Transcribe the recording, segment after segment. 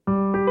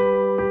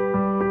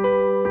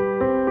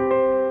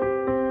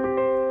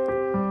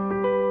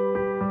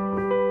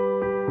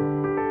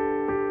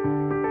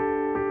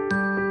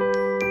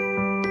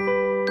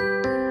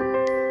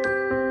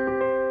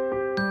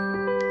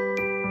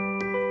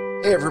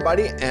Hey,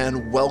 everybody,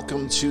 and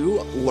welcome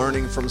to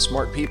Learning from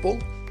Smart People.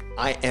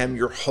 I am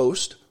your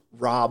host,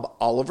 Rob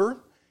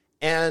Oliver,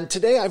 and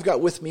today I've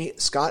got with me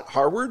Scott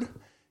Harward.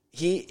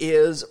 He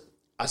is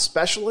a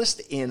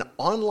specialist in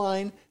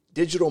online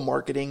digital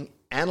marketing,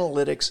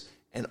 analytics,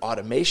 and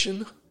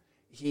automation.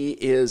 He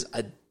is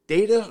a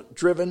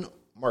data-driven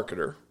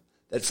marketer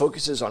that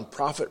focuses on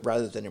profit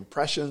rather than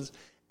impressions,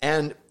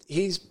 and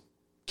he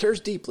cares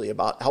deeply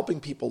about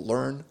helping people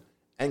learn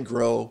and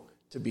grow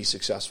to be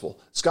successful.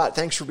 Scott,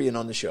 thanks for being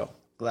on the show.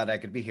 Glad I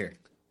could be here.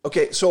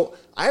 Okay, so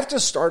I have to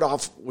start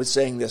off with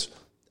saying this.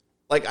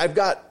 Like, I've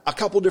got a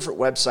couple different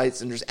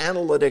websites, and there's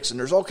analytics, and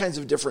there's all kinds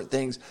of different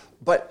things.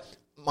 But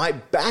my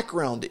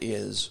background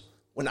is,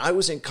 when I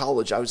was in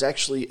college, I was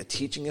actually a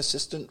teaching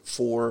assistant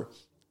for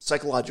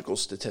psychological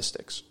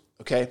statistics,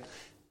 okay?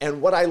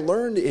 And what I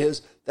learned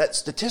is that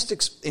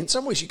statistics, in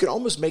some ways, you can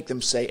almost make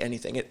them say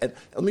anything. And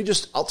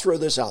I'll throw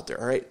this out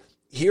there, all right?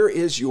 Here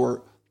is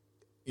your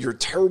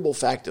terrible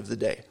fact of the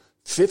day.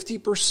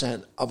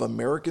 50% of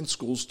American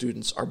school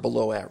students are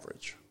below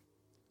average,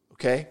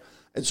 okay?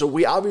 And so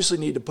we obviously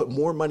need to put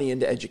more money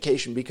into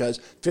education because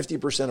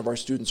 50% of our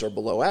students are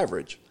below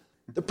average.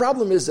 The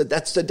problem is that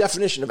that's the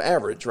definition of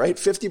average, right?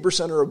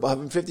 50% are above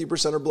and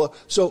 50% are below.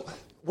 So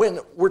when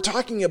we're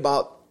talking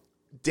about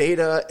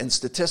data and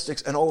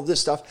statistics and all of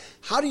this stuff,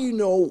 how do you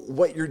know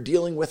what you're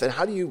dealing with, and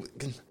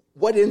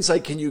what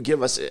insight can you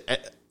give us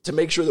to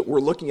make sure that we're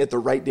looking at the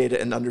right data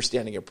and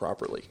understanding it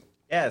properly?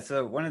 Yeah,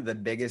 so one of the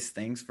biggest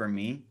things for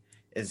me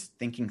is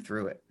thinking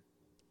through it.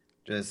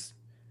 Just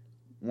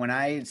when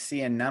I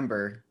see a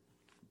number,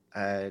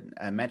 a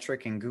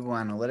metric in Google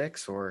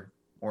Analytics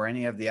or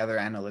any of the other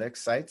analytics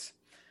sites,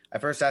 I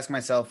first ask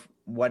myself,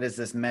 what is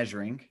this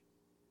measuring?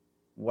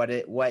 What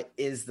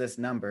is this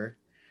number?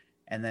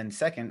 And then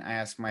second, I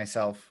ask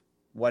myself,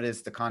 what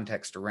is the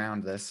context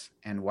around this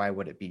and why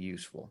would it be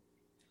useful?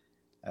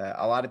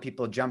 A lot of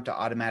people jump to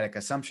automatic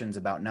assumptions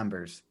about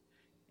numbers.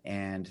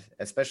 And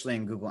especially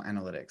in Google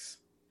Analytics,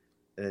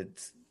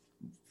 it's,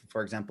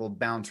 for example,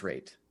 bounce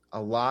rate. A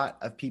lot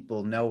of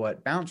people know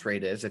what bounce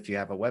rate is if you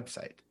have a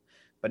website,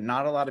 but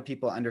not a lot of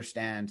people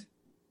understand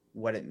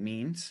what it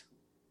means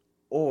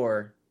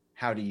or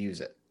how to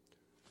use it.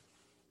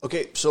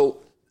 Okay,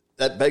 so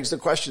that begs the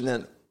question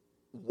then,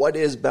 what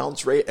is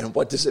bounce rate and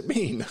what does it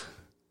mean?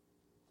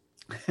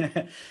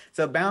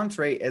 So bounce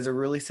rate is a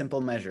really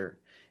simple measure.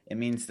 It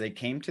means they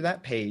came to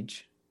that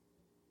page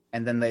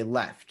and then they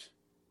left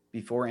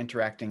before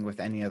interacting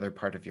with any other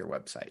part of your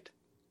website.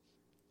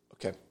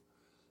 Okay.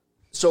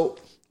 So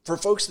for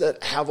folks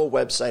that have a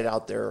website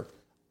out there,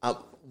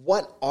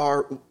 what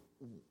are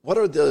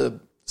the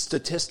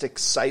statistic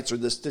sites or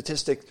the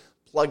statistic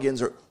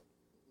plugins, or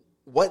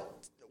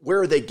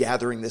where are they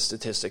gathering the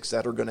statistics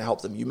that are going to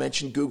help them? You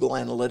mentioned Google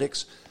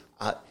Analytics.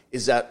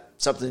 Is that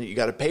something that you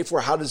got to pay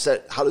for? How does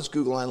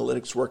Google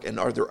Analytics work? And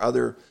are there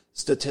other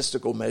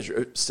statistical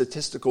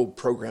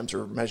programs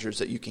or measures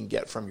that you can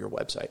get from your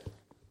website?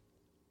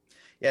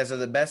 Yeah, so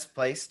the best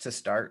place to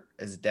start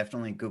is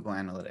definitely Google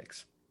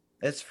Analytics.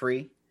 It's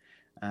free.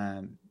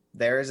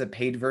 There is a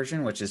paid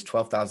version, which is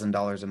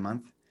 $12,000 a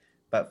month.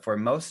 But for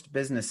most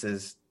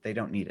businesses, they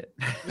don't need it.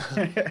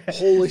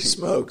 Holy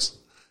smokes.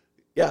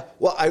 Yeah,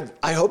 well,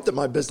 I hope that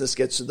my business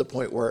gets to the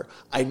point where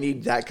I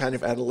need that kind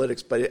of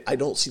analytics, but I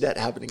don't see that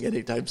happening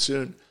anytime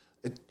soon.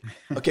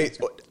 Okay,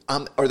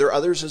 are there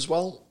others as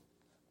well?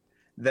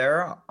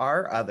 There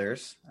are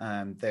others.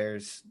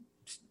 There's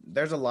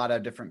a lot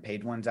of different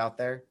paid ones out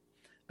there.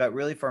 But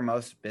really, for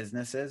most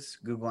businesses,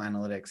 Google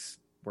Analytics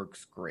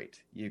works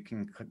great. You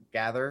can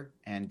gather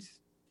and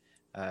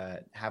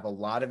have a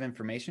lot of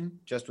information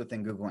just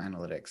within Google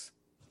Analytics.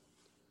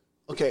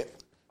 Okay.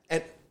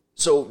 And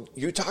so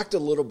you talked a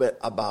little bit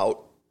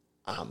about,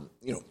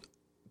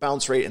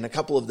 bounce rate and a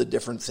couple of the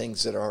different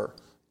things that are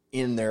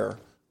in there.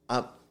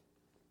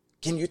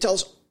 Can you tell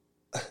us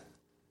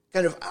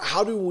kind of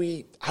how do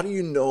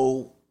you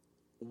know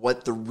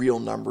what the real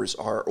numbers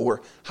are,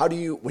 or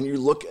when you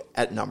look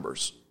at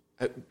numbers?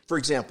 For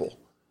example,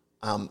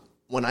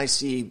 when I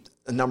see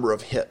a number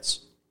of hits,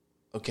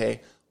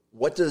 okay,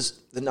 what does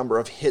the number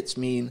of hits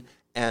mean,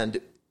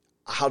 and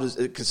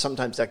because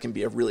sometimes that can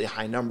be a really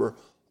high number.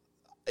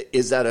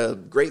 Is that a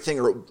great thing,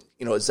 or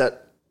is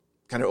that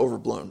kind of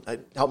overblown?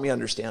 Help me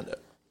understand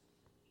it.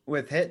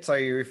 With hits, are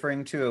you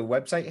referring to a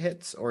website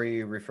hits, or are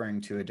you referring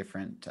to a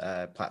different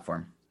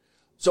platform?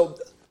 So,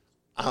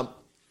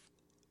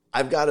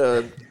 I've got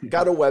a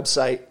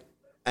website,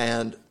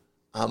 and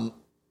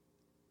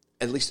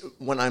at least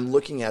when I'm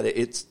looking at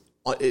it,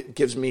 it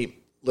gives me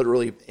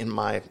literally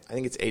I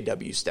think it's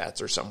AW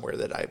Stats or somewhere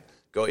that I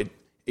go.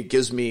 It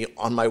gives me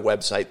on my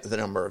website the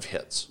number of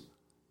hits,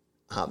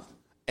 and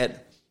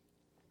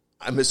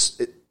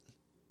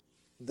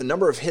the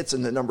number of hits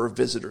and the number of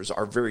visitors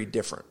are very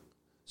different.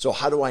 So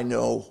how do I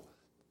know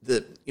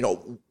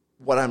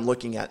what I'm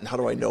looking at, and how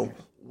do I know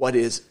what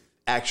is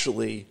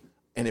actually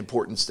an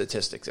important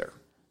statistic there?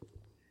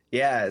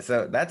 Yeah,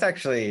 so that's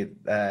actually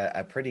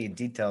a pretty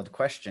detailed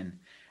question.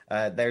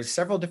 There's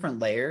several different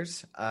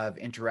layers of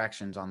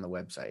interactions on the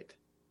website.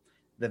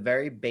 The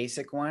very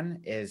basic one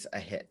is a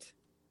hit.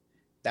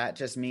 That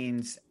just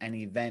means an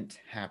event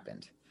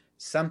happened.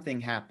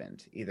 Something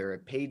happened, either a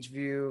page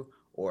view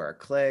or a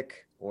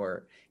click,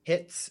 or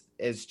hits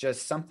is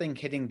just something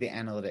hitting the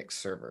analytics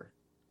server.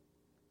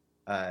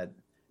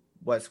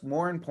 What's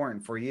more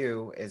important for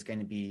you is going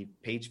to be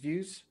page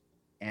views,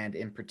 and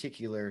in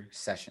particular,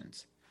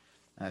 sessions.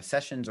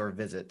 Sessions or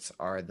visits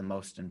are the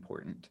most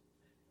important.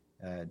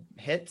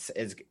 Hits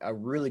is a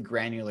really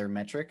granular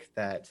metric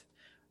that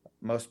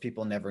most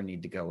people never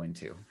need to go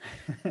into.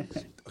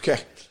 Okay.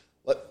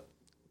 Well,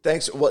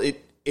 thanks. Well,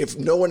 if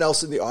no one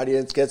else in the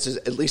audience gets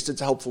it, at least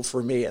it's helpful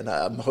for me. And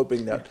I'm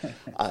hoping that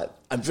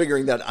I'm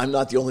figuring that I'm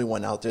not the only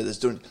one out there that's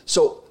doing it.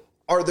 So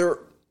are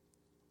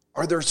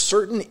there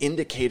certain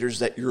indicators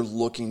that you're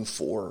looking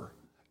for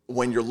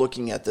when you're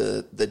looking at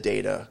the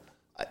data?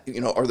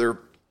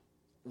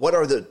 What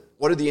are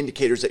the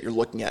indicators that you're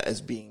looking at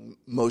as being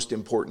most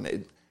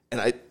important?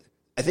 And I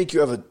think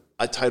you have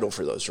a title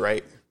for those,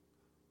 right?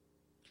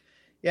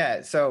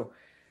 Yeah. So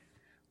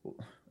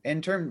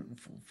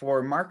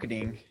for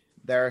marketing,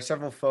 there are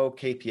several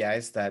faux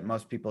KPIs that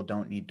most people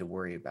don't need to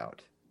worry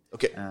about.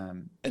 Okay.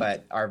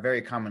 But are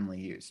very commonly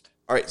used.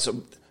 All right.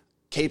 So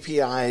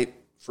KPI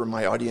for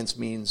my audience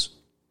means?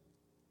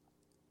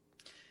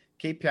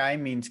 KPI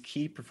means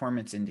key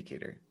performance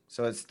indicator.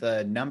 So it's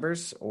the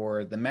numbers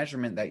or the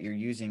measurement that you're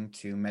using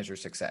to measure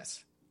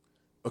success.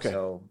 Okay.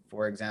 So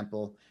for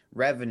example,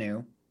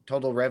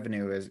 total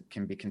revenue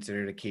can be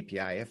considered a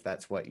KPI if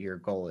that's what your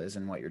goal is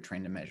and what you're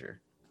trying to measure.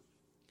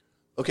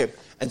 Okay.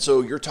 And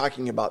so you're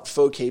talking about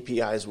faux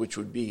KPIs, which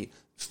would be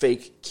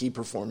fake key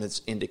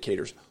performance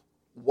indicators.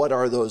 What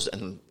are those,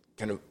 and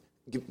can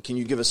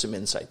you give us some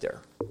insight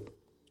there?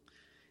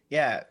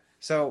 Yeah.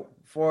 So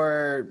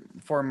for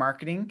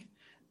marketing,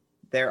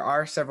 there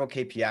are several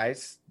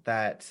KPIs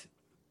that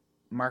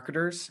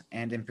marketers,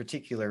 and in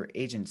particular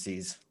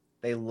agencies,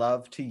 they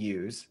love to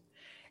use,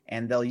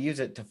 and they'll use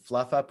it to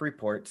fluff up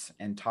reports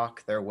and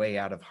talk their way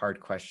out of hard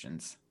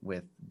questions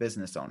with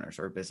business owners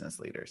or business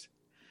leaders.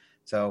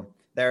 So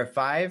there are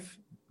 5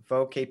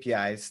 faux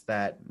KPIs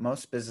that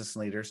most business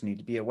leaders need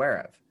to be aware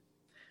of.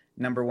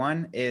 Number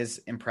 1 is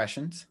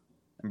impressions.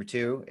 Number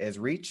 2 is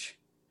reach.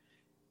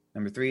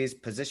 Number 3 is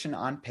position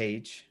on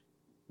page.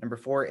 Number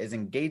 4 is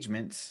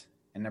engagements.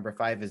 And number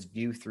 5 is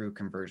view through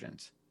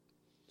conversions.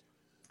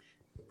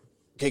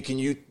 Okay, can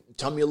you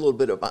tell me a little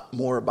bit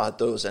more about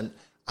those, and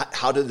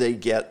how do they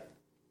get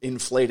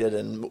inflated,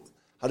 and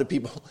how do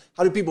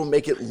people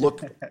make it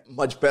look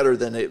much better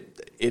than it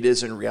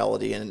is in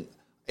reality, and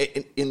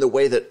in the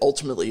way that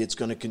ultimately it's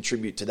going to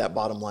contribute to that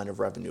bottom line of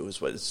revenue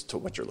is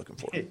what you're looking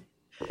for?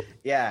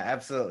 Yeah,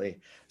 absolutely.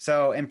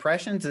 So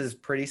impressions is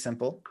pretty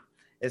simple.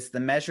 It's the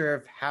measure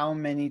of how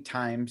many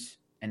times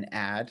an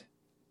ad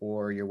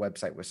or your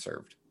website was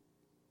served.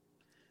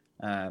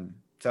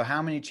 So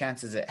how many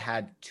chances it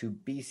had to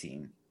be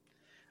seen.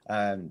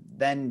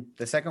 Then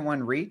the second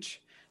one,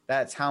 reach,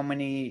 that's how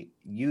many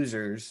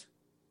users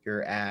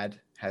your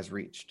ad has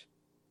reached.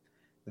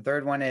 The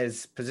third one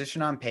is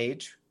position on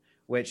page,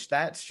 which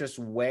that's just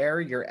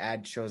where your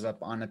ad shows up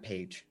on a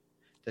page.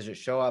 Does it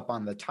show up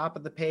on the top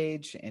of the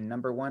page in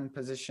number 1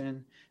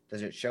 position?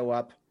 Does it show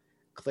up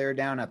clear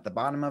down at the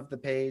bottom of the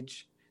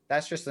page?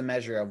 That's just a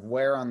measure of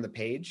where on the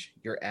page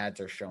your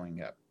ads are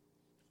showing up.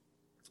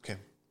 Okay.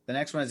 The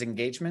next one is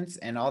engagements,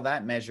 and all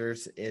that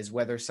measures is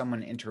whether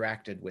someone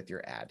interacted with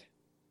your ad.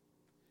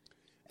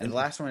 And the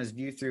last one is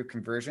view through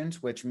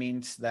conversions, which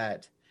means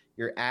that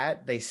your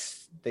ad,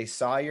 they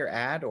saw your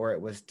ad or it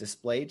was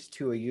displayed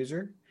to a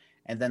user,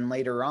 and then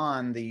later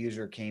on the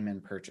user came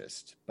and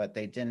purchased, but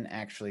they didn't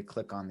actually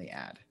click on the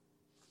ad.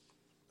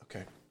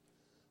 Okay.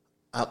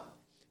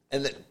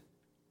 And then,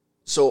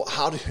 so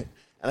how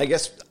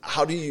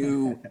do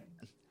you,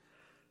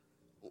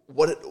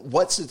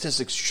 what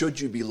statistics should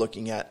you be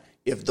looking at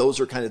if those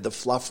are kind of the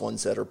fluff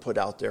ones that are put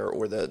out there,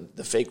 or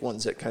the fake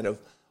ones that kind of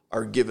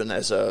are given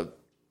as a,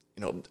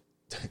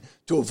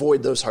 to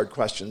avoid those hard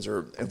questions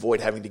or avoid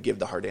having to give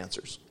the hard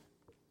answers?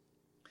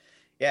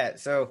 Yeah,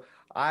 so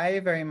I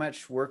very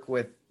much work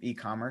with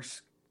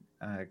e-commerce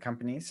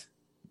companies,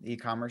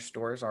 e-commerce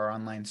stores, our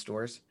online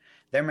stores.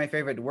 They're my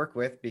favorite to work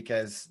with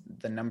because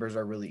the numbers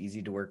are really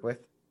easy to work with.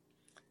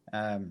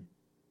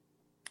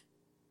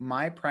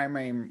 My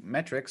primary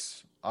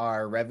metrics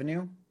are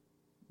revenue,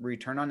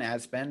 return on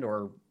ad spend,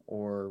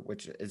 or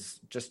which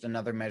is just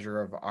another measure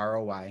of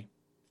ROI,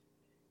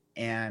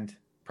 and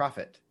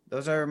profit.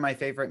 Those are my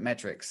favorite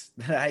metrics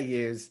that I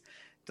use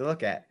to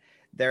look at.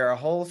 There are a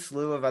whole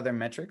slew of other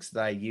metrics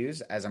that I use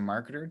as a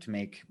marketer to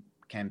make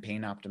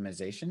campaign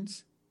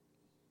optimizations,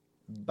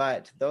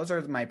 but those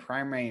are my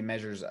primary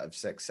measures of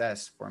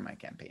success for my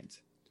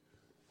campaigns.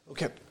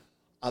 Okay.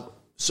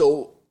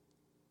 So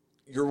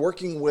you're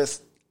working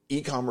with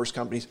e-commerce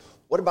companies.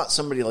 What about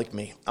somebody like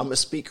me? I'm a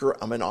speaker,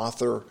 I'm an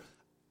author.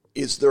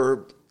 Is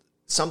there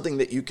something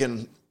that you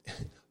can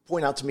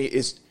point out to me?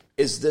 Is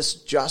this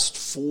just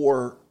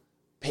for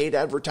paid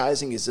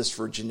advertising? Is this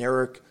for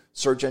generic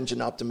search engine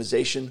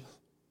optimization?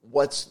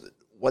 What's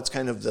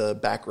kind of the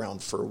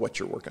background for what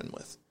you're working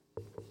with?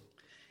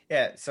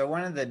 Yeah, so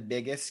one of the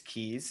biggest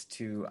keys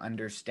to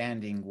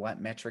understanding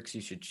what metrics you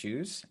should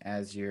choose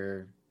as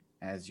your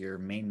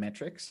main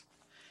metrics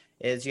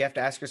is you have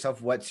to ask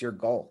yourself, what's your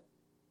goal?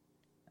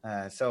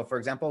 So, for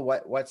example,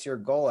 what's your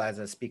goal as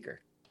a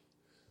speaker?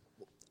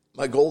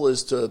 My goal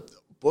is to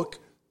book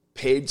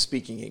paid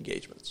speaking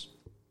engagements.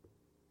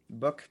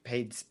 Book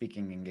paid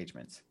speaking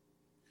engagements.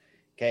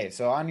 Okay,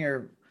 so on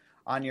your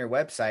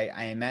website,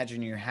 I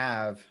imagine you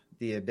have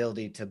the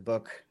ability to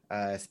book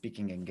a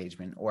speaking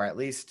engagement, or at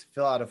least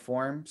fill out a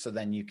form so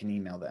then you can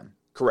email them.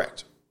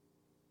 Correct.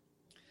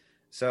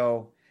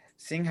 So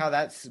seeing how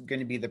that's going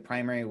to be the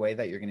primary way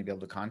that you're going to be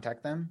able to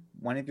contact them,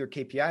 one of your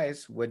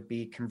KPIs would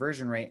be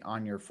conversion rate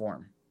on your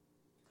form.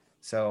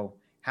 So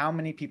how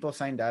many people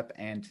signed up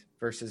and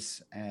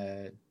versus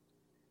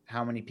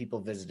how many people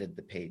visited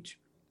the page.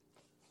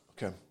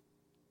 Okay.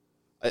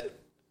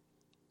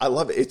 I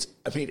love it.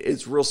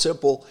 It's real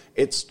simple.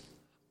 It's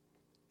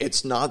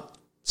not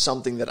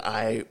something that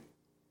I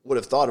would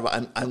have thought of.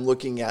 I'm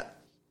looking at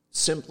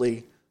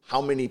simply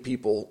how many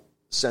people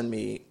send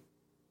me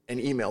an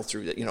email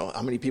through that,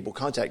 how many people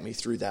contact me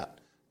through that.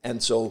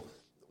 And so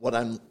what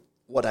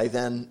I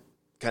then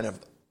kind of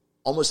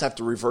almost have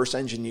to reverse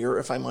engineer,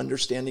 if I'm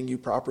understanding you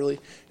properly,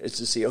 is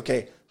to see,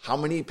 okay, how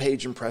many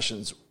page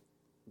impressions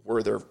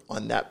were there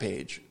on that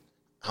page?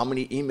 How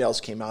many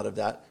emails came out of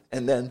that?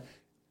 And then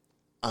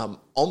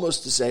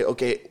almost to say,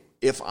 okay,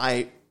 if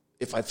I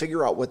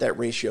figure out what that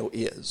ratio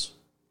is,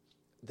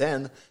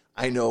 then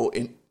I know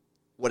in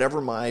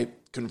whatever my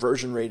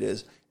conversion rate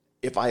is,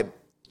 if I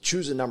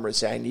choose a number and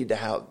say I need to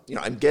have,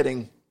 I'm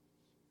getting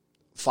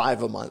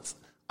 5 a month,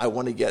 I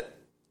want to get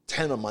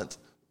 10 a month.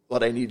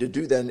 What I need to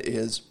do then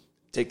is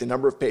take the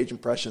number of page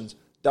impressions,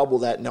 double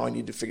that. Now I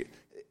need to figure,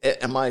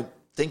 am I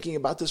thinking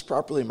about this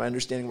properly? Am I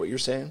understanding what you're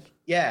saying?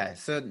 Yeah.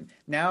 So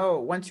now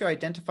once you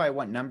identify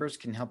what numbers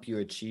can help you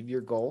achieve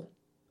your goal,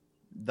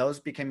 those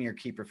become your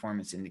key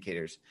performance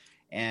indicators.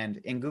 And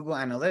in Google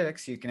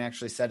Analytics, you can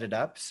actually set it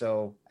up.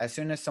 So as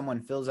soon as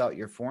someone fills out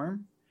your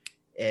form,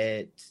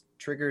 it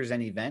triggers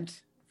an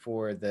event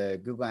for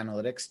the Google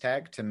Analytics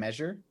tag to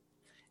measure.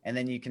 And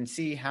then you can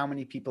see how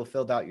many people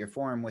filled out your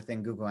form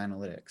within Google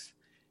Analytics.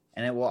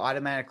 And it will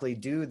automatically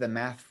do the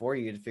math for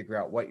you to figure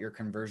out what your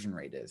conversion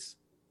rate is.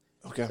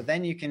 Okay. But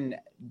then you can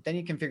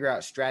figure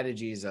out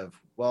strategies of,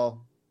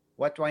 well,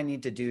 what do I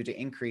need to do to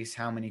increase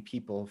how many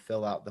people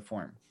fill out the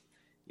form?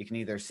 You can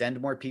either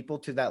send more people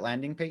to that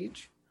landing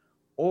page,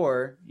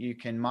 or you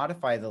can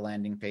modify the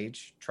landing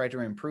page, try to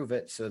improve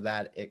it so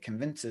that it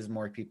convinces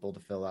more people to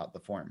fill out the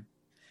form.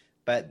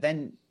 But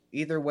then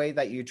either way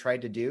that you try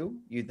to do,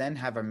 you then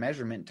have a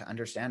measurement to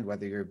understand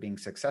whether you're being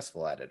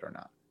successful at it or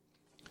not.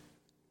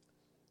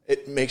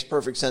 It makes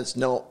perfect sense.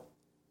 Now,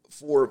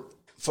 for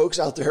folks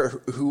out there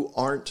who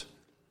aren't,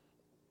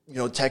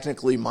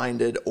 technically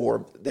minded,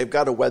 or they've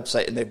got a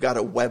website and they've got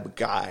a web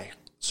guy,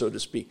 so to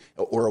speak,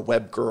 or a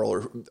web girl,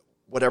 or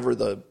whatever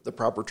the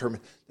proper term,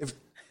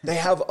 they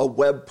have a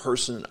web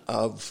person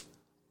of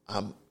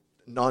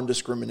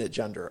non-discriminate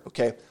gender.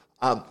 Okay.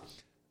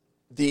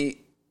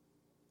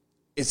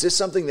 Is this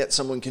something that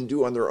someone can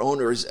do on their own,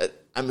 or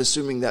I'm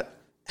assuming that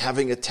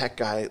having a tech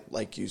guy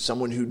like you,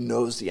 someone who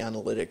knows the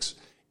analytics,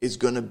 is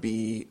going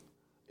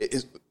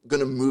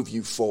to move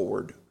you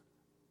forward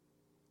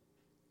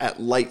at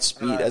light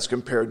speed as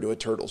compared to a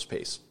turtle's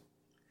pace?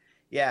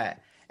 Yeah.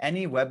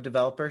 Any web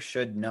developer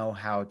should know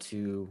how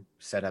to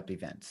set up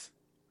events.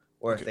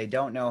 Or if they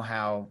don't know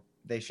how,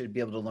 they should be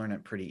able to learn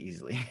it pretty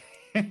easily.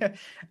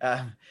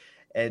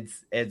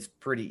 It's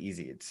pretty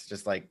easy. It's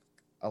just like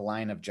a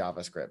line of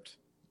JavaScript.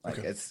 Like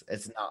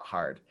it's not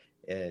hard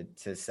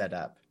to set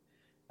up.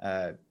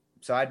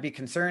 So I'd be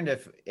concerned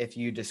if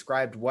you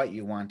described what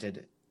you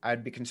wanted.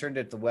 I'd be concerned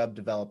if the web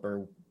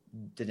developer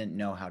didn't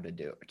know how to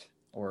do it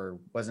or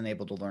wasn't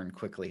able to learn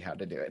quickly how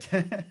to do it.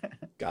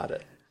 Got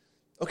it.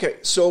 Okay,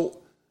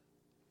 so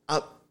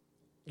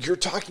you're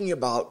talking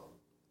about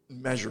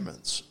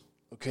measurements,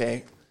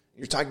 okay?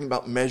 You're talking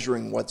about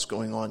measuring what's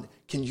going on.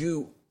 Can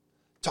you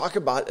talk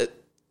about it,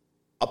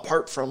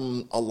 apart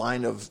from a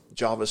line of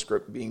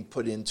JavaScript being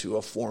put into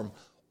a form,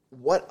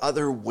 what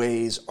other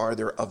ways are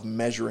there of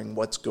measuring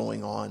what's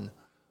going on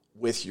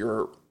with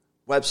your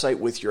website,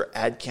 with your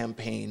ad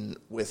campaign,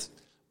 with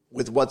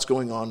what's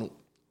going on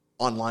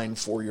online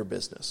for your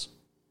business?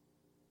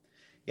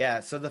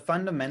 Yeah, so the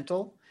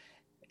fundamental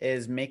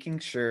is making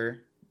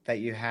sure that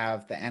you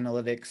have the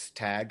analytics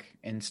tag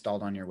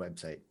installed on your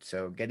website.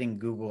 So getting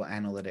Google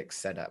Analytics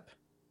set up.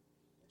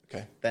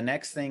 Okay. The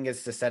next thing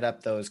is to set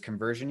up those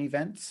conversion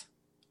events.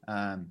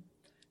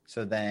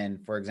 So then,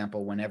 for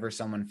example, whenever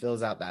someone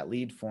fills out that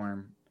lead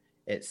form,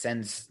 it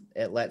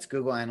lets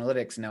Google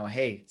Analytics know,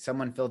 hey,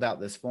 someone filled out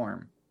this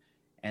form.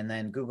 And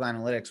then Google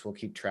Analytics will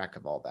keep track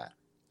of all that.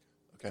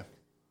 Okay.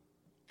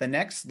 The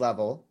next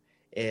level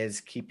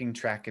is keeping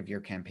track of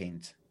your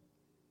campaigns.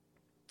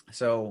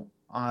 So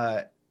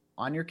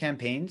on your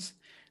campaigns,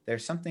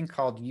 there's something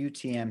called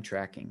UTM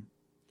tracking.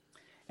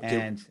 Okay.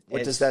 And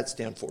what does that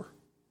stand for?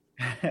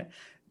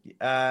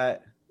 I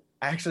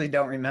actually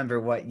don't remember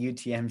what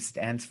UTM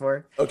stands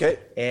for. Okay.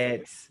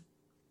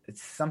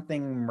 it's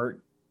something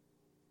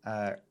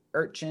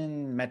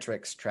Urchin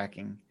Metrics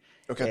Tracking.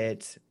 Okay.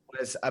 It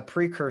was a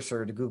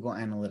precursor to Google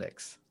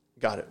Analytics.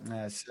 Got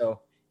it.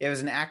 So it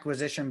was an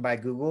acquisition by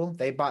Google.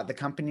 They bought the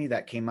company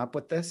that came up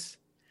with this,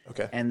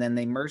 Okay. and then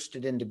they merged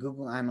it into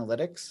Google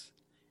Analytics,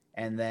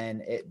 and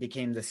then it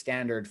became the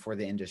standard for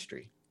the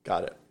industry.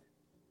 Got it.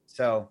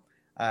 So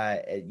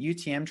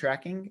UTM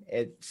tracking,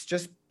 it's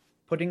just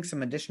putting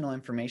some additional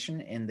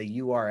information in the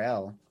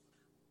URL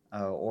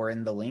or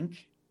in the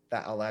link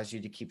that allows you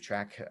to keep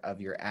track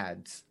of your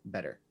ads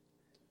better.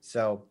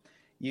 So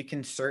you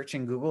can search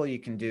in Google, you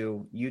can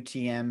do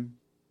UTM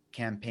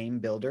campaign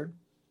builder,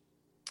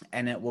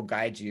 and it will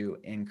guide you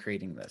in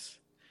creating this.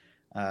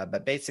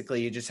 But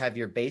basically, you just have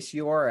your base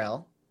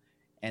URL,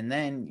 and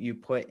then you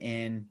put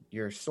in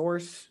your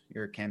source,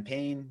 your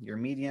campaign, your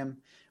medium,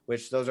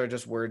 which those are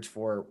just words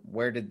for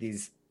where did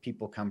these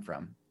people come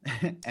from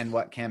and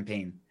what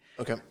campaign.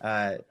 Okay.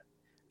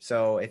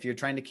 So if you're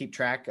trying to keep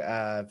track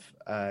of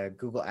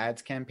Google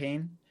Ads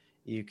campaign,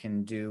 you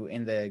can do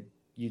in the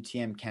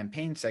UTM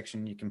campaign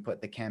section, you can put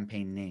the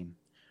campaign name.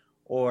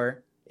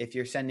 Or if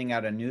you're sending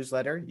out a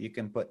newsletter, you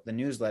can put the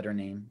newsletter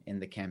name in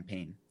the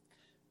campaign.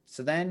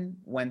 So then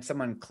when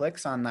someone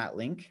clicks on that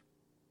link,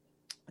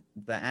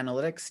 the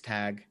analytics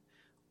tag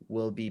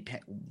will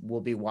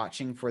be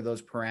watching for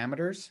those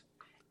parameters,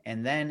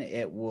 and then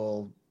it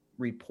will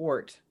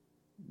report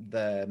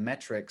the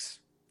metrics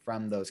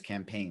from those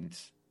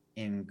campaigns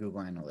in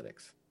Google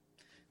Analytics.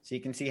 So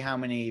you can see how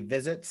many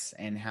visits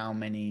and how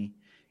many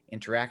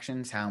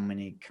interactions, how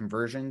many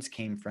conversions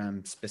came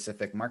from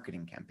specific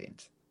marketing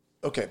campaigns.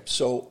 Okay,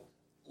 so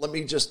let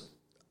me just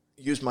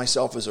use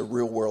myself as a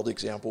real world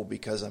example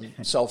because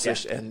I'm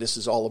selfish and this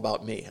is all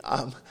about me.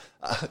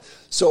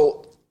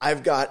 So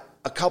I've got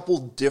a couple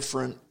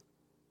different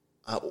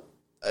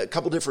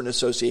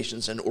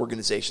associations and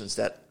organizations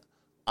that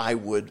I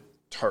would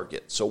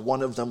target. So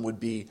one of them would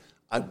be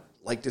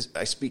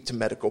I speak to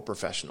medical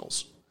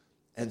professionals,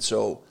 and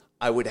so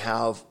I would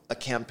have a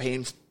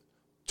campaign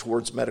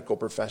towards medical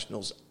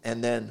professionals,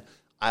 and then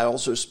I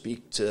also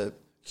speak to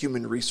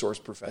human resource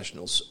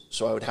professionals.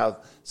 So I would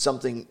have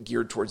something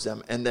geared towards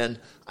them. And then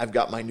I've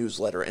got my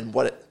newsletter. And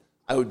what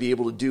I would be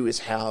able to do is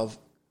have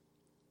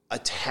a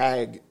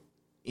tag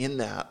in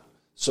that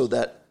so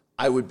that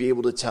I would be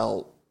able to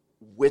tell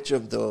which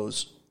of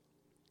those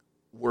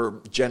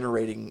were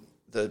generating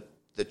the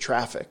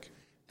traffic.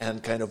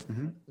 And kind of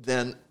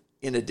then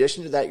in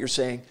addition to that, you're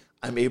saying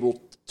I'm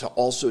able to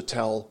also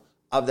tell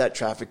of that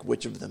traffic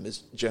which of them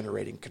is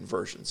generating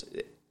conversions.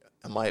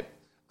 Am I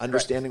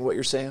understanding what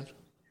you're saying?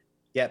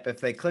 Yep.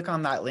 If they click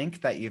on that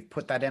link that you've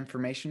put that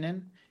information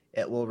in,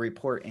 it will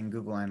report in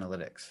Google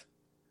Analytics.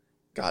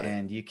 Got it.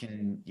 And you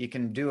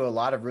can do a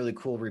lot of really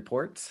cool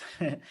reports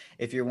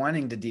if you're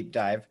wanting to deep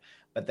dive,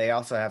 but they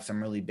also have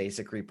some really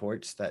basic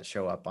reports that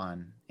show up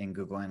in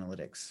Google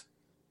Analytics.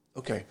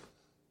 Okay.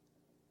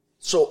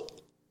 So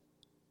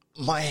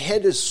my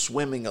head is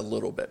swimming a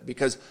little bit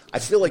because I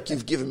feel like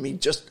you've given me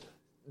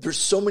there's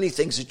so many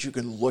things that you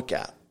can look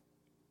at.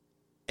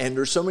 And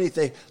there's so many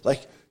things,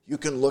 like you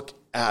can look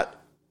at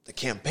the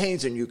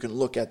campaigns and you can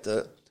look at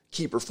the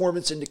key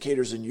performance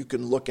indicators and you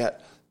can look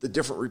at the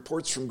different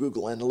reports from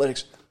Google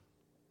Analytics.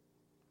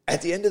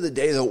 At the end of the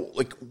day though,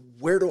 like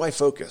where do I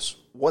focus?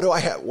 What do I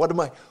have? What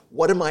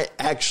am I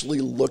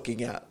actually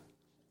looking at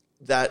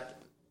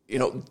that,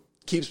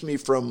 keeps me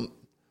from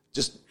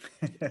just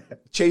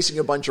chasing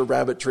a bunch of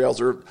rabbit trails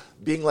or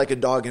being like a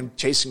dog and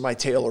chasing my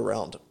tail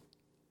around?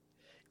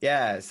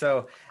 Yeah.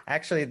 So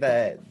actually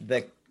the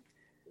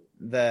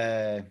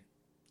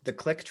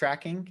click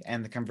tracking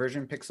and the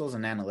conversion pixels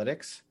and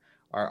analytics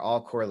are all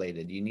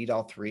correlated. You need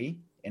all three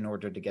in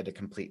order to get a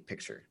complete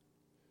picture.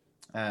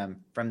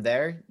 From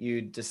there,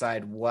 you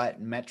decide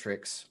what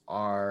metrics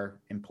are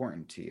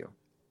important to you,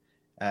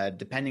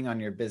 depending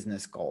on your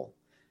business goal.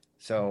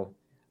 So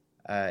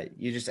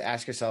you just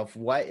ask yourself,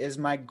 what is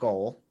my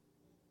goal?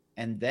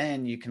 And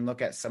then you can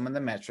look at some of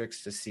the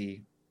metrics to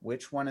see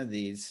which one of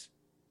these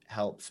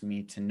helps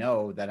me to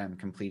know that I'm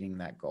completing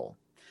that goal.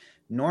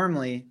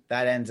 Normally,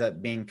 that ends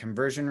up being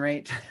conversion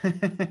rate,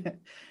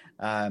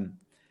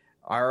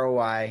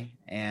 ROI,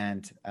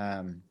 and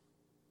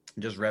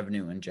just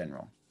revenue in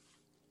general.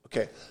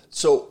 Okay,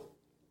 so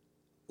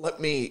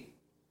let me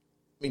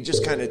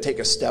just kind of take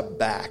a step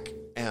back,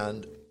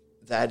 and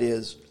that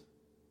is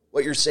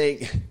what you're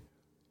saying.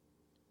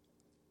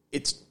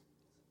 It's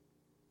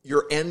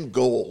your end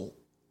goal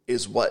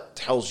is what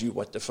tells you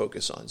what to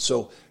focus on.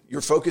 So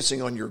you're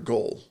focusing on your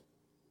goal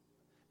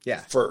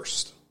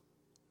first.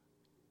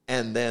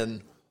 And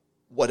then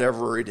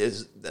whatever it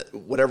is,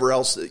 whatever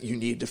else that you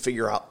need to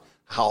figure out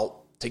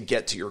how to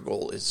get to your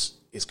goal is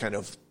kind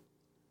of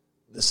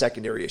the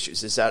secondary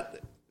issues. Is that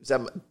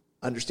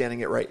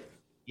understanding it right?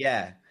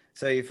 Yeah.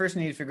 So you first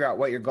need to figure out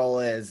what your goal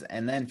is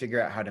and then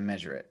figure out how to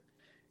measure it.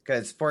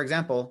 Because, for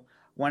example,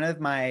 one of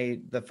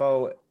the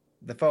faux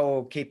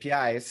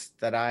KPIs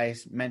that I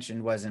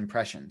mentioned was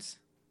impressions.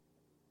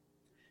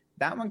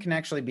 That one can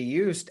actually be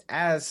used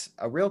as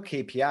a real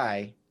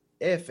KPI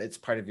if it's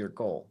part of your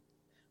goal.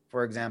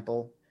 For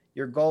example,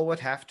 your goal would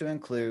have to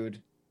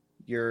include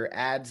your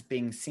ads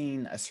being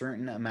seen a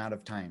certain amount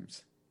of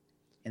times.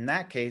 In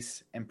that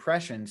case,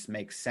 impressions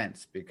make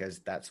sense because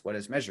that's what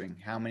it's measuring,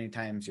 how many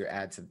times your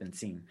ads have been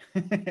seen.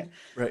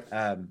 Right.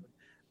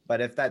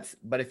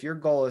 But if your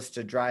goal is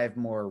to drive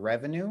more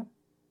revenue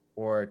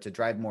or to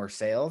drive more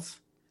sales,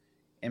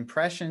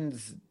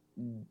 impressions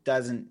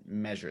doesn't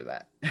measure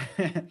that.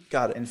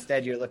 Got it.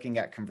 Instead, you're looking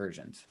at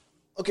conversions.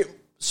 Okay.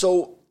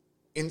 So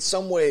in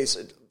some ways,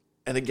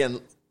 and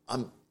again,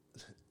 I'm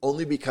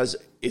only because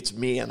it's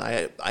me and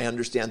I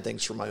understand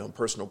things from my own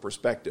personal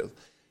perspective.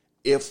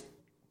 If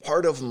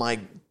part of my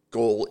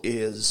goal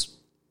is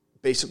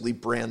basically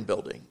brand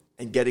building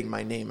and getting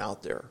my name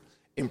out there,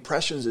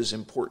 impressions is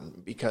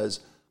important because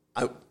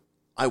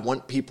I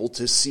want people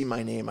to see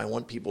my name. I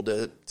want people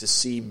to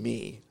see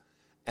me.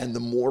 And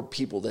the more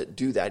people that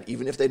do that,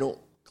 even if they don't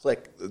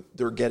click,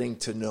 they're getting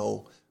to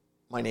know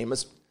my name,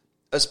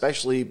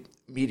 especially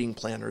meeting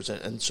planners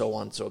and so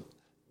on. So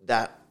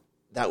that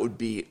would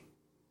be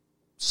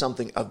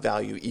something of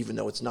value, even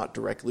though it's not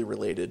directly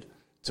related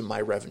to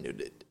my revenue.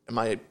 Am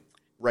I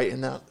right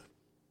in that?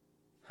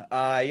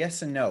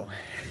 Yes and no.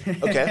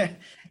 Okay.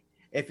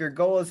 If your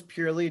goal is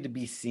purely to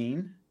be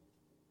seen,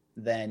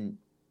 then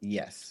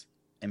yes,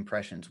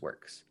 impressions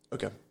works.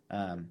 Okay.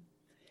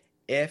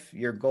 If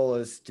your goal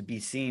is to be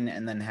seen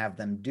and then have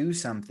them do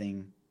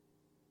something,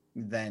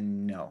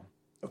 then no,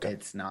 Okay.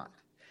 it's not.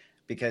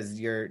 Because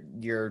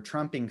your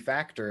trumping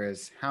factor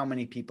is how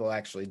many people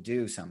actually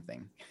do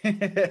something.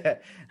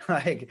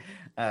 Like,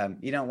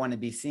 you don't want to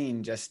be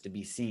seen just to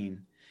be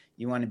seen.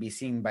 You want to be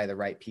seen by the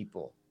right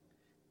people.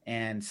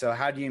 And so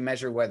how do you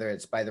measure whether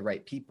it's by the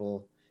right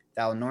people?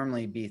 That'll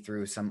normally be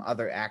through some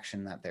other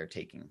action that they're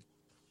taking.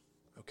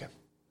 Okay.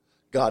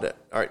 Got it.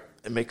 All right.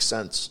 It makes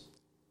sense.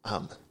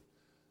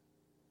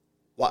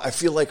 Well, I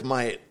feel like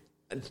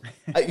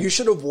you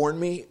should have warned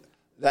me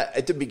that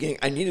at the beginning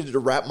I needed to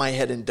wrap my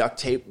head in duct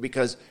tape,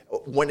 because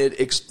when it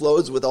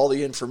explodes with all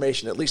the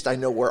information, at least I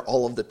know where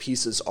all of the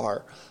pieces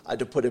are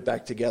to put it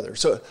back together.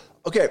 So,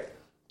 okay.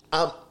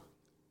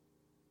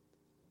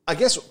 I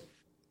guess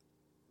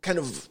kind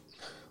of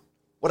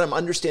what I'm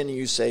understanding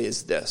you say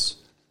is this,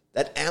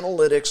 that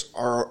analytics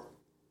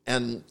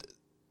and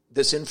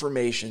this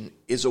information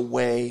is a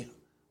way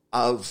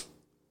of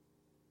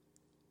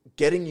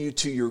getting you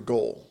to your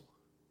goal.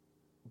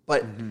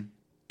 But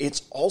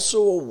it's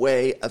also a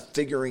way of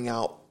figuring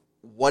out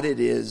what it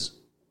is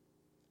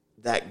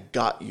that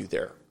got you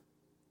there.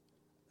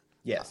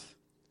 Yes.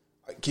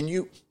 Can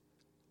you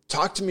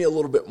talk to me a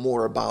little bit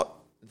more about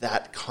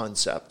that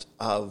concept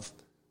of,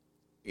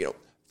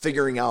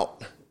 figuring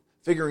out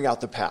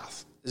the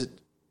path? Do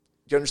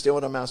you understand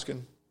what I'm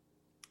asking?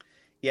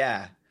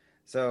 Yeah.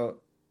 So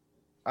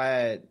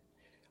it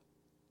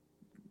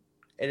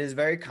is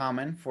very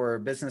common for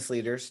business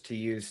leaders to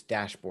use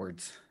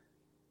dashboards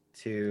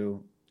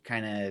to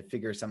kind of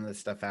figure some of this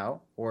stuff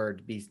out, or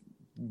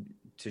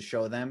to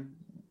show them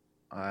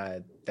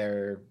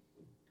their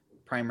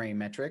primary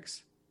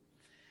metrics.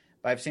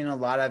 But I've seen a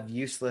lot of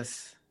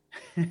useless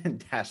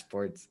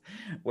dashboards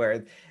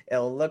where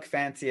it'll look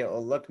fancy, it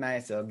will look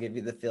nice, it'll give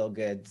you the feel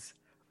goods,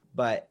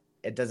 but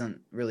it doesn't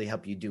really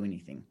help you do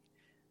anything.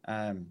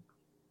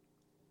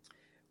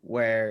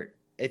 Where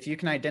if you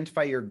can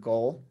identify your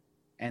goal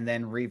and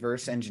then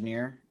reverse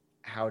engineer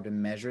how to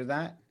measure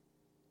that,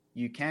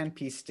 you can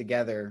piece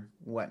together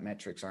what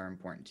metrics are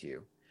important to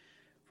you.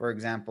 For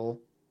example,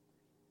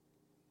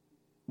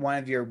 one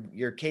of your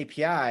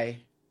KPI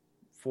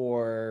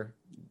for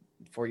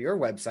your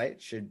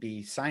website should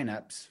be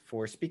signups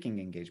for speaking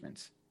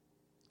engagements.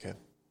 Okay.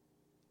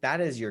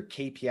 That is your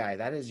KPI.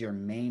 That is your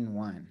main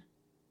one.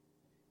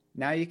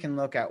 Now you can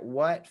look at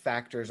what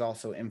factors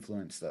also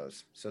influence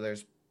those. So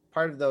there's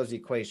part of those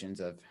equations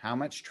of how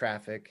much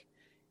traffic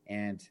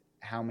and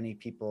how many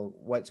people,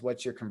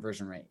 what's your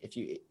conversion rate.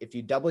 If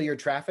you double your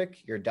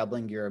traffic, you're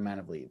doubling your amount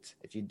of leads.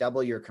 If you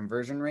double your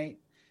conversion rate,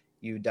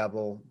 you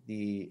double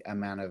the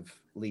amount of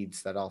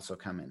leads that also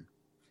come in.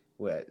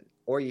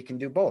 Or you can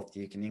do both.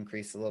 You can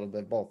increase a little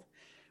bit of both,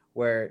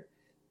 where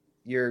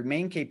your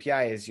main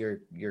KPI is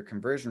your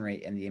conversion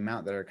rate and the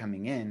amount that are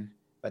coming in,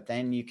 but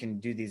then you can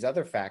do these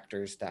other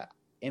factors that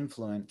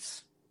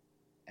influence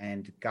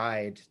and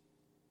guide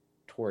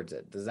towards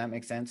it. Does that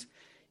make sense?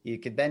 You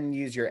could then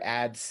use your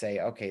ads, say,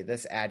 okay,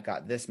 this ad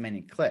got this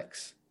many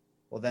clicks.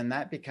 Well, then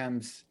that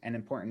becomes an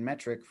important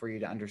metric for you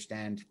to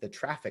understand the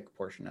traffic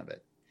portion of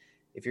it.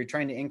 If you're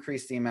trying to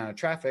increase the amount of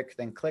traffic,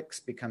 then clicks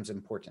becomes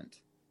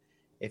important.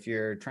 If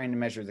you're trying to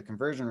measure the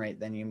conversion rate,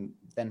 then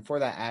for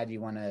that ad,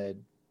 you want to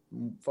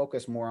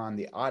focus more on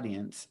the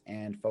audience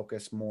and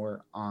focus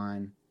more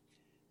on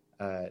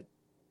the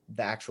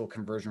actual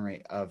conversion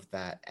rate of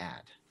that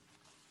ad.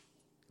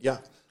 Yeah,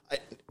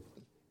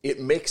 it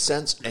makes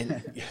sense.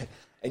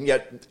 And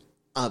yet,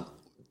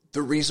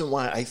 the reason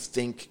why I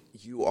think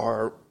you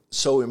are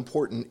so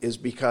important is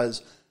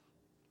because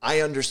I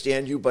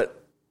understand you,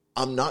 but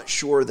I'm not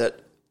sure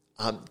that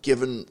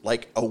given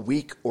like a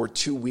week or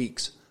 2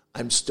 weeks,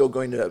 I'm still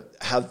going to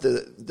have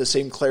the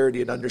same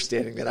clarity and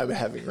understanding that I'm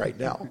having right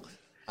now.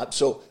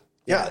 So,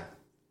 yeah,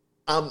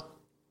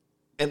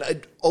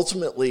 And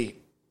ultimately,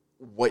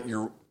 what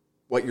you're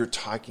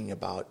talking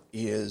about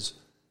is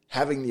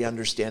having the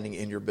understanding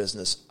in your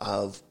business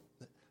of.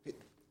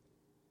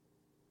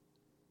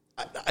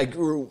 I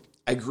grew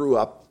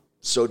up,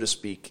 so to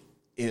speak,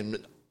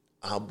 in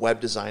web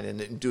design and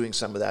in doing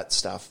some of that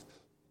stuff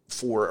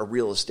for a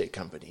real estate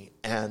company,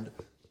 and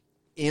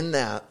in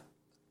that,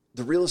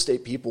 the real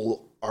estate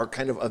people are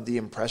kind of the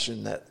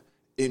impression that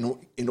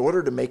in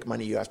order to make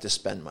money, you have to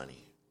spend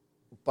money,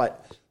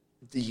 but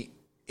the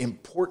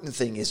important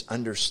thing is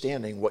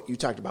understanding what you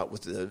talked about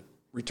with the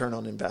return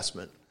on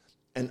investment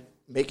and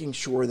making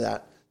sure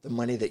that the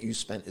money that you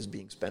spent is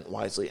being spent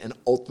wisely. And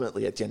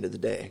ultimately, at the end of the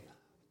day,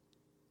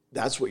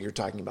 that's what you're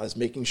talking about, is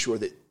making sure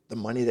that the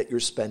money that you're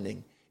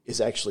spending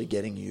is actually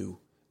getting you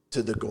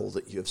to the goal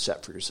that you have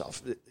set for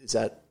yourself. Is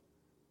that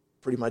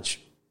pretty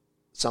much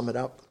sum it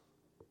up?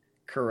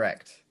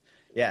 Correct.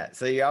 Yeah.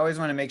 So you always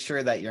want to make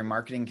sure that your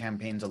marketing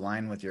campaigns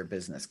align with your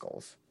business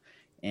goals.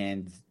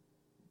 And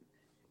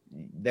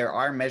there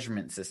are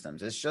measurement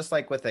systems. It's just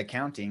like with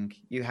accounting,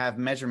 you have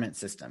measurement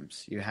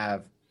systems. You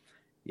have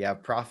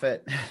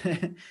profit,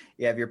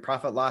 you have your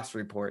profit loss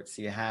reports.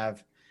 You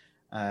have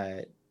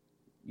the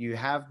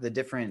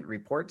different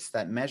reports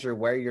that measure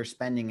where you're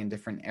spending in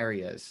different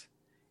areas.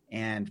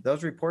 And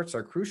those reports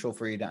are crucial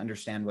for you to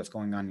understand what's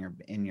going on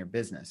in your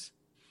business.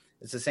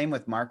 It's the same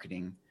with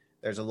marketing.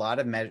 There's a lot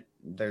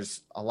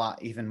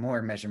even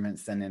more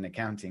measurements than in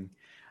accounting.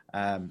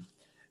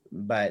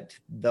 But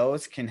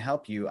those can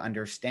help you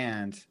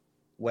understand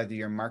whether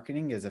your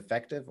marketing is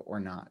effective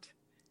or not.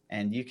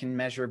 And you can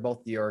measure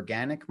both the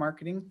organic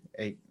marketing.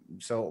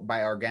 So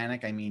by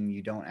organic, I mean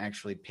you don't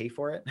actually pay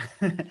for it.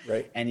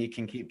 Right. And you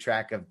can keep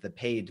track of the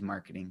paid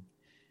marketing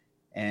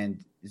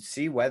and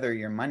see whether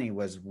your money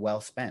was well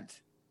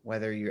spent,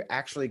 whether you're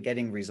actually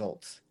getting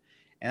results.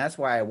 And that's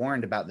why I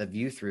warned about the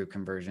view-through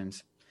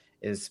conversions,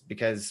 is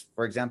because,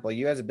 for example,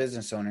 you as a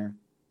business owner,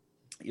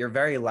 you're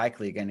very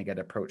likely going to get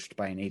approached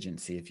by an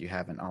agency if you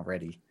haven't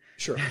already.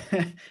 Sure.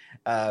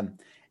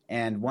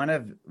 And one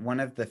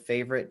of the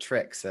favorite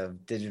tricks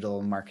of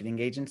digital marketing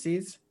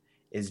agencies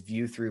is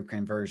view-through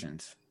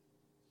conversions.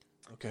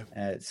 Okay.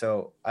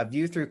 So a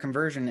view-through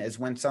conversion is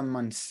when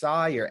someone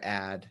saw your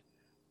ad,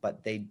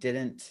 but they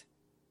didn't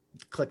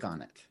click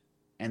on it,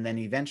 and then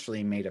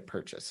eventually made a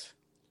purchase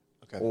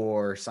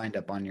or signed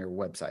up on your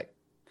website.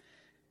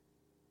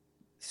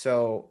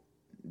 So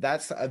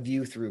that's a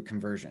view-through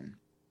conversion.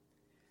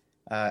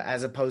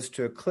 As opposed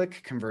to a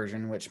click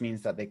conversion, which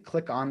means that they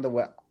click on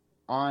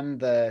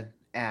the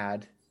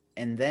ad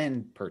and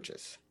then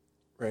purchase.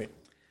 Right.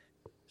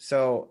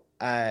 So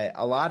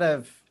a lot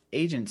of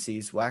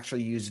agencies will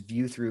actually use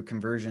view-through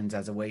conversions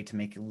as a way to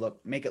make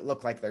it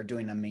look like they're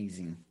doing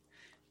amazing.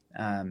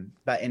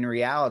 But in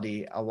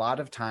reality, a lot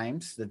of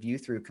times the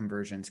view-through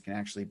conversions can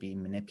actually be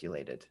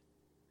manipulated.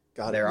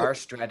 There are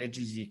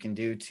strategies you can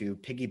do to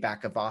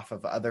piggyback off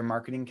of other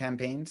marketing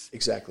campaigns.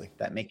 Exactly.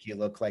 That make you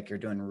look like you're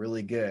doing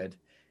really good.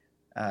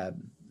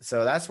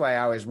 So that's why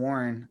I always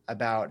warn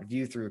about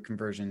view-through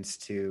conversions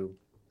to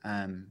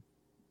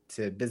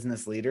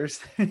business leaders.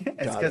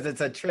 It's because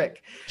it's a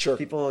trick. Sure.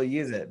 People will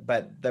use it.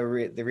 But the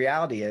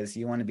reality is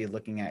you want to be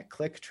looking at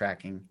click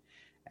tracking,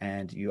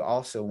 and you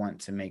also want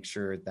to make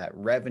sure that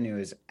revenue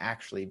is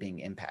actually being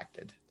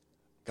impacted.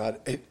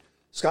 Got it.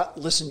 Scott,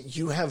 listen,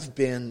 you have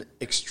been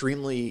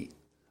extremely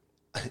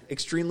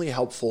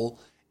helpful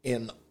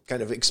in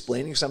kind of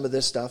explaining some of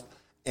this stuff.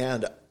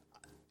 And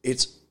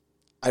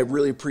I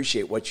really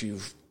appreciate what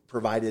you've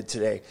provided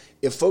today.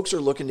 If folks are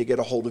looking to get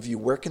a hold of you,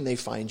 where can they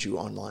find you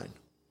online?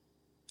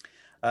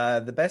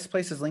 The best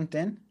place is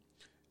LinkedIn.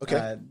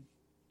 Okay.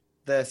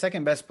 The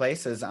second best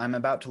place is I'm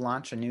about to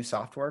launch a new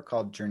software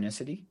called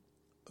Journicity.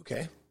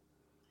 Okay.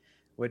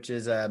 Which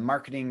is a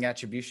marketing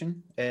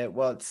attribution.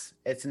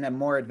 It's a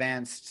more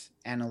advanced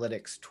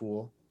analytics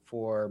tool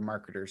for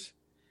marketers.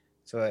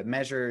 So it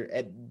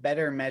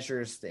better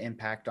measures the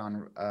impact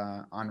on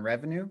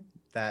revenue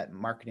that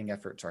marketing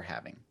efforts are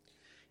having.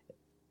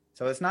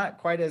 So it's not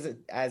quite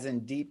as in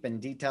deep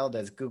and detailed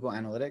as Google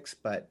Analytics,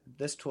 but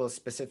this tool is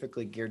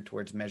specifically geared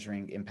towards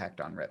measuring impact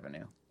on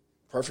revenue.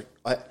 Perfect.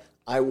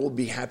 I will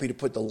be happy to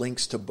put the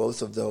links to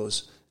both of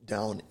those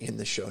down in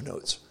the show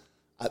notes.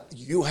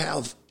 You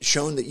have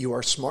shown that you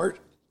are smart.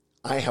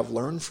 I have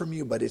learned from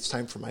you, but it's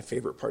time for my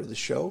favorite part of the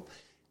show,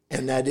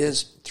 and that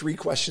is 3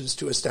 questions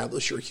to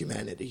establish your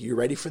humanity. You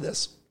ready for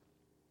this?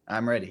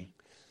 I'm ready.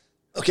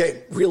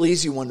 Okay, real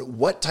easy one.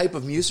 What type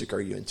of music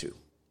are you into?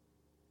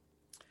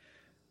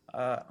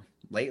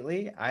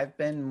 Lately, I've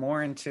been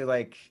more into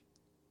like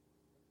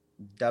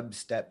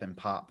dubstep and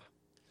pop.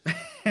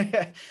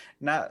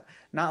 not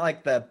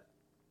like the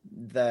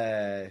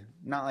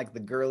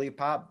girly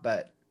pop,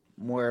 but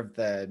more of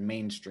the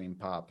mainstream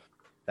pop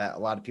that a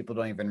lot of people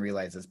don't even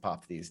realize is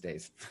pop these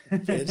days.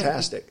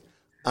 Fantastic.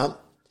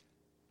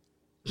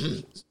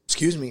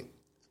 Excuse me.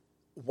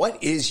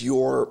 What is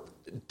your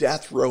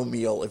death row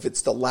meal? If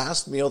it's the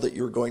last meal that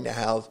you're going to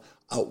have,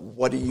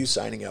 what are you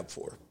signing up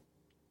for?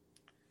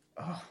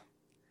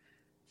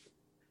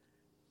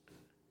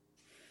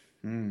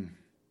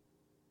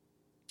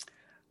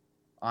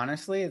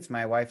 Honestly, it's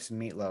my wife's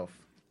meatloaf.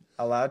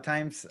 A lot of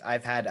times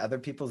I've had other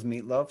people's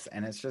meatloafs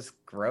and it's just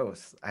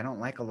gross. I don't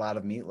like a lot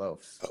of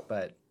meatloafs,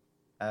 but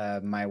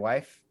my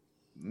wife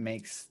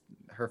makes,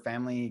 her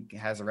family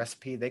has a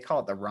recipe. They call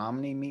it the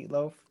Romney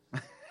meatloaf.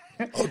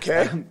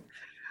 Okay.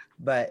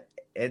 But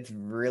it's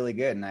really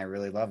good and I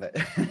really love it.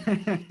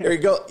 There you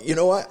go. You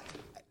know what?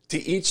 To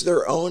each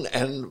their own.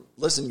 And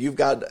listen, you've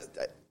got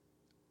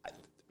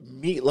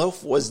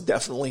meatloaf was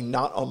definitely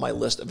not on my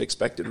list of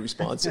expected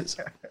responses.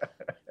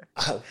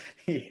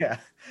 Yeah.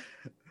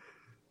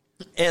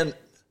 And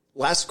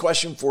last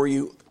question for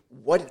you.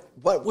 What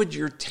would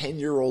your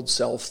 10-year-old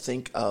self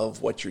think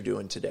of what you're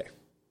doing today?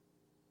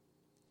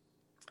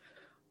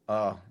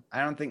 Oh,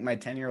 I don't think my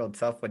 10-year-old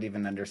self would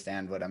even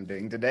understand what I'm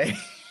doing today.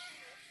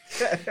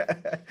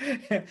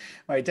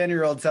 My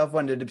 10-year-old self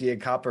wanted to be a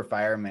copper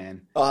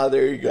fireman.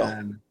 There you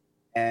go.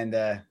 And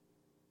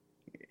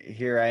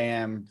here I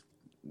am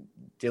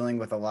dealing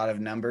with a lot of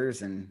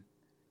numbers. And,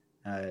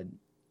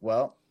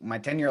 well, my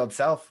 10-year-old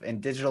self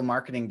in digital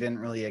marketing didn't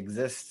really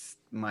exist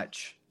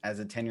much as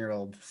a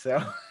 10-year-old.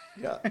 So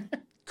yeah,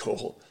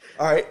 cool.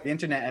 All right. The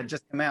internet had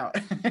just come out.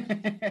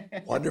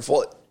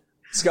 Wonderful.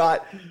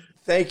 Scott,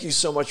 thank you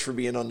so much for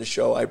being on the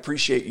show. I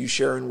appreciate you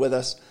sharing with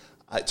us.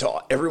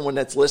 To everyone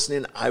that's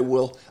listening,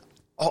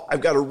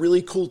 I've got a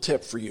really cool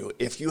tip for you.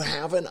 If you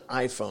have an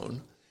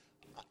iPhone,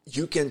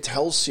 you can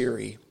tell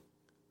Siri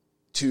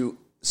to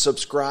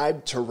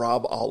subscribe to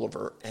Rob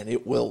Oliver, and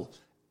it will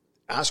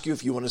ask you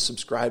if you want to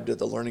subscribe to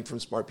the Learning from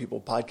Smart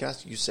People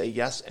podcast. You say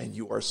yes, and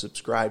you are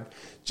subscribed.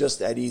 Just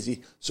that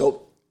easy.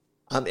 So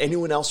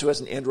anyone else who has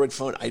an Android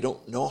phone, I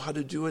don't know how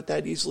to do it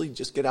that easily.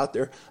 Just get out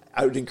there.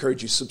 I would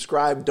encourage you,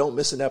 subscribe. Don't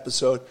miss an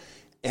episode.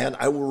 And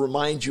I will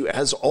remind you,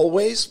 as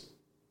always,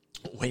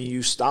 when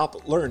you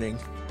stop learning,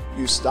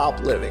 you stop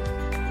living.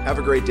 Have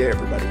a great day,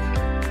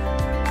 everybody.